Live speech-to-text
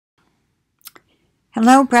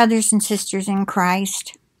Hello, brothers and sisters in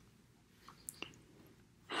Christ.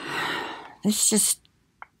 It's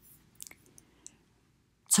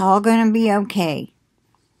all going to be okay.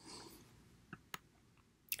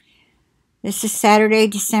 This is Saturday,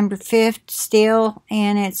 December 5th still,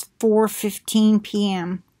 and it's 4:15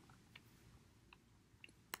 p.m.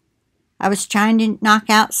 I was trying to knock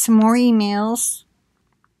out some more emails,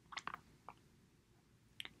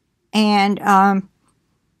 and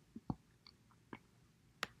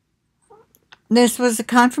this was a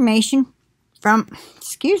confirmation from,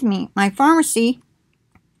 my pharmacy.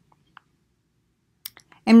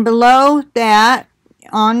 And below that,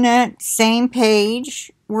 on that same page,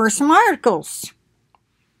 were some articles.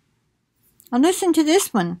 I'll listen to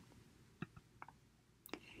this one.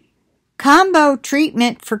 Combo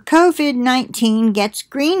treatment for COVID-19 gets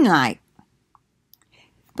green light.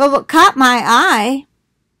 But what caught my eye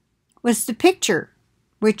was the picture,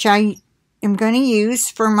 which I am going to use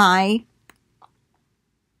for my,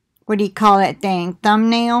 what do you call that thing,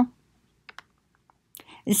 thumbnail?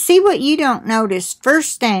 And see what you don't notice.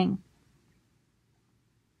 First thing.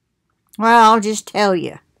 Well, I'll just tell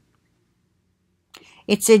you.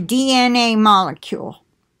 It's a DNA molecule.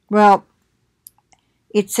 Well,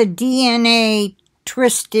 it's a DNA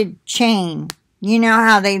twisted chain. You know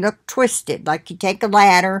how they look twisted, like you take a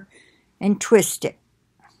ladder and twist it.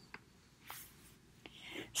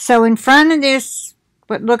 So in front of this,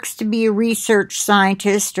 what looks to be a research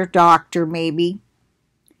scientist or doctor maybe,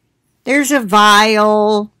 there's a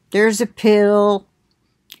vial, there's a pill,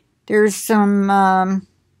 there's some,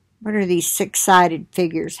 what are these six-sided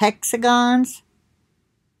figures? Hexagons?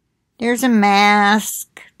 There's a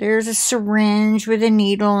mask, there's a syringe with a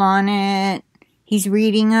needle on it. He's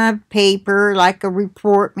reading a paper, like a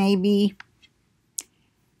report maybe.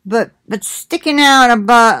 But sticking out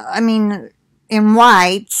above, in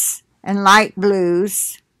whites and light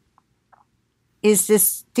blues, is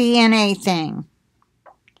this DNA thing.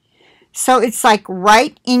 So it's like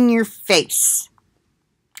right in your face.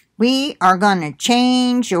 We are going to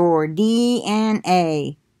change your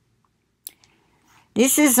DNA.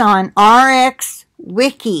 This is on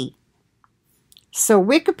RxWiki. So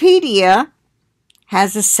Wikipedia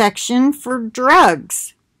has a section for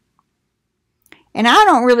drugs. And I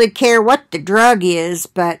don't really care what the drug is,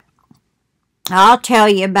 but I'll tell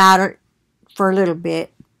you about it for a little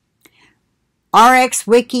bit.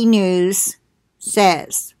 RxWiki News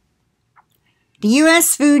says, the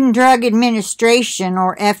U.S. Food and Drug Administration,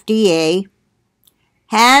 or FDA,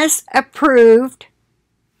 has approved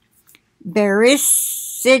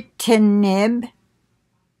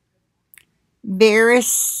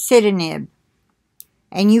Baricitinib,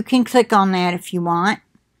 and you can click on that if you want,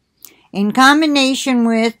 in combination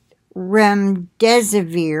with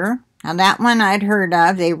Remdesivir. Now that one I'd heard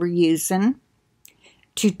of, they were using,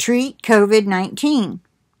 to treat COVID-19.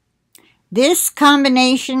 This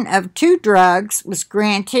combination of two drugs was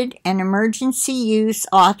granted an emergency use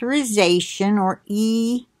authorization, or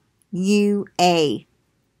EUA,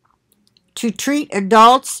 to treat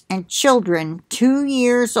adults and children 2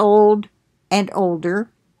 years old and older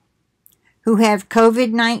who have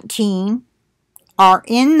COVID-19, are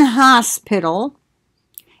in the hospital,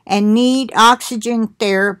 and need oxygen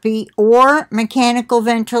therapy or mechanical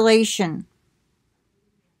ventilation.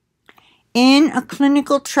 In a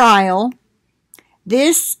clinical trial,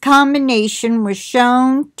 this combination was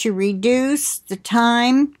shown to reduce the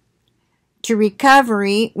time to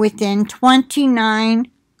recovery within 29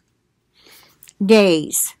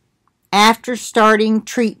 days after starting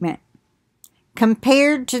treatment,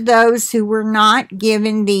 compared to those who were not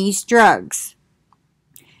given these drugs.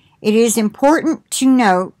 It is important to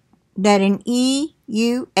note that an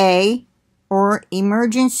EUA, or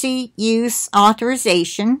Emergency Use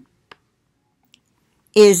Authorization,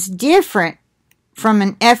 is different from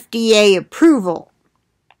an FDA approval.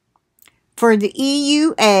 For the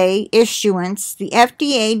EUA issuance, the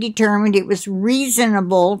FDA determined it was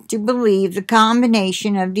reasonable to believe the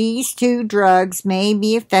combination of these two drugs may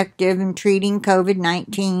be effective in treating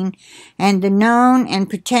COVID-19, and the known and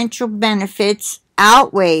potential benefits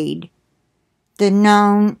outweighed the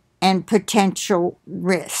known and potential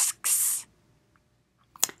risks.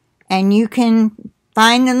 And you can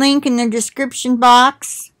find the link in the description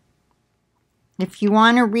box if you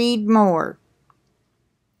want to read more.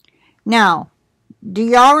 Now, do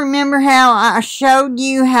y'all remember how I showed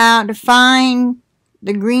you how to find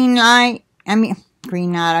the green light?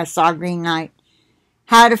 I saw green light.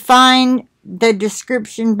 How to find the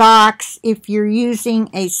description box if you're using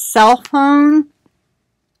a cell phone?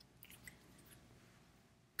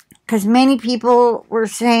 because many people were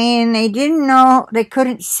saying they didn't know, they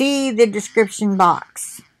couldn't see the description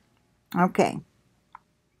box. Okay.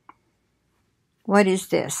 What is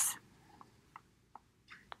this?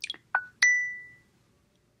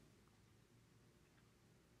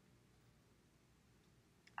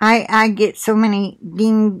 I get so many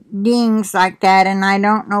dings like that, and I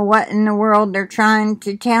don't know what in the world they're trying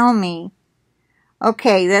to tell me.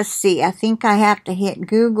 Okay, let's see. I think I have to hit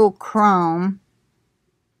Google Chrome.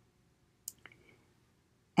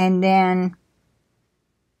 And then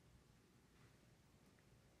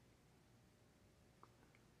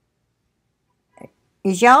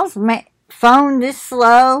is y'all's phone this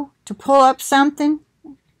slow to pull up something?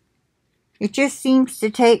 It just seems to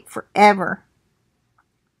take forever.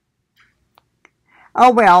 Oh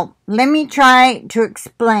well, let me try to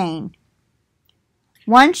explain.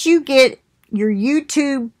 Once you get your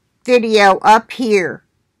YouTube video up here,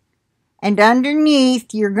 and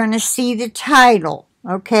underneath you're going to see the title,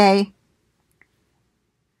 okay?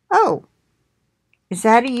 Oh, is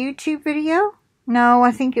that a YouTube video? No,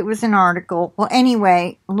 I think it was an article. Well,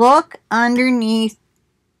 anyway, look underneath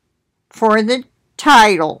for the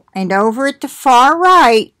title, and over at the far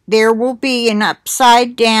right, there will be an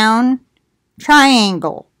upside down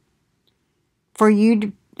triangle for you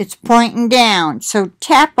to, it's pointing down. So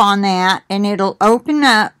tap on that and it'll open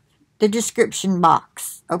up the description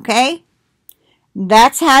box, okay?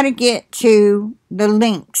 That's how to get to the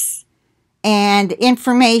links and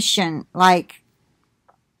information, like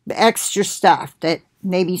the extra stuff, that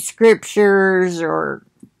maybe scriptures, or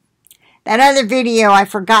that other video I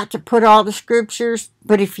forgot to put all the scriptures,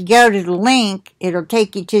 but if you go to the link, it'll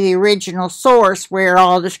take you to the original source where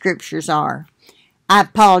all the scriptures are. I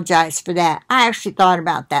apologize for that. I actually thought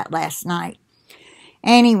about that last night.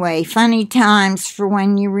 Anyway, funny times for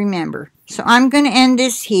when you remember. So I'm going to end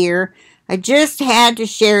this here. I just had to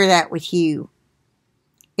share that with you.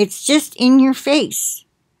 It's just in your face.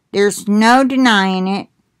 There's no denying it.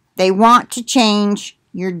 They want to change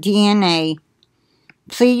your DNA.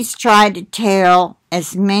 Please try to tell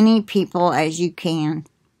as many people as you can.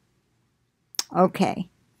 Okay,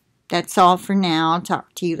 that's all for now. I'll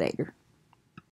talk to you later.